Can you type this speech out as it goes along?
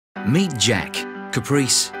Meet Jack,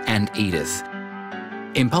 Caprice and Edith.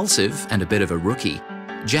 Impulsive and a bit of a rookie,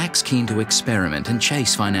 Jack's keen to experiment and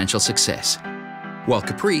chase financial success, while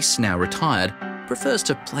Caprice, now retired, prefers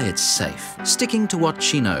to play it safe, sticking to what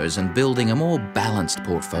she knows and building a more balanced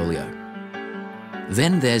portfolio.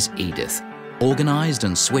 Then there's Edith, organised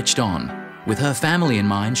and switched on. With her family in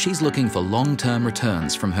mind, she's looking for long-term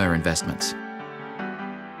returns from her investments.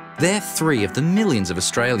 They're three of the millions of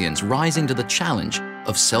Australians rising to the challenge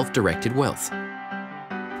of self-directed wealth.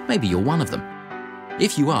 Maybe you're one of them.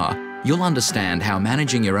 If you are, you'll understand how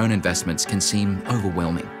managing your own investments can seem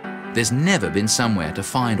overwhelming. There's never been somewhere to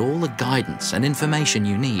find all the guidance and information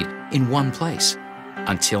you need in one place.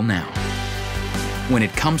 Until now. When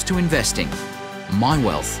it comes to investing,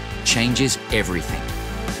 MyWealth changes everything.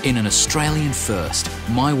 In an Australian first,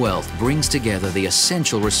 MyWealth brings together the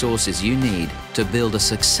essential resources you need to build a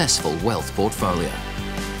successful wealth portfolio.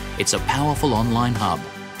 It's a powerful online hub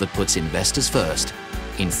that puts investors first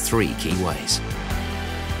in 3 key ways.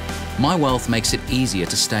 MyWealth makes it easier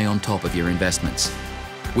to stay on top of your investments.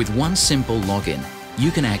 With one simple login,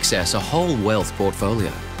 you can access a whole wealth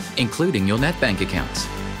portfolio, including your net bank accounts.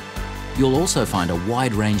 You'll also find a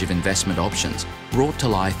wide range of investment options brought to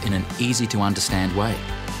life in an easy-to-understand way,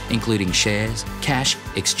 including shares, cash,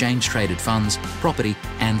 exchange-traded funds, property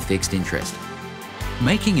and fixed interest.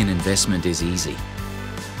 Making an investment is easy.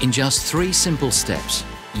 In just 3 simple steps,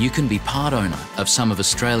 you can be part owner of some of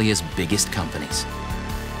Australia's biggest companies.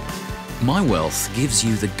 MyWealth gives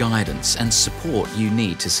you the guidance and support you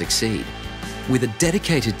need to succeed. With a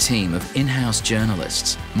dedicated team of in-house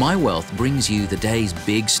journalists, MyWealth brings you the day's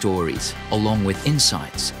big stories, along with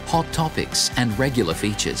insights, hot topics and regular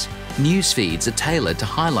features. News feeds are tailored to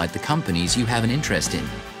highlight the companies you have an interest in,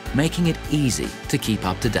 making it easy to keep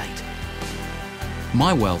up to date.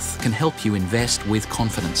 MyWealth can help you invest with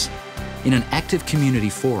confidence. In an active community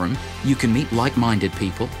forum, you can meet like-minded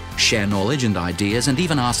people, share knowledge and ideas, and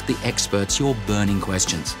even ask the experts your burning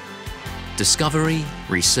questions. Discovery,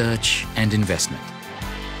 research and investment.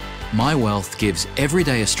 MyWealth gives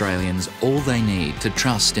everyday Australians all they need to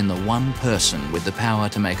trust in the one person with the power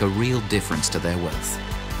to make a real difference to their wealth: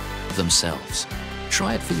 themselves.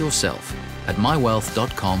 Try it for yourself at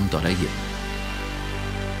mywealth.com.au.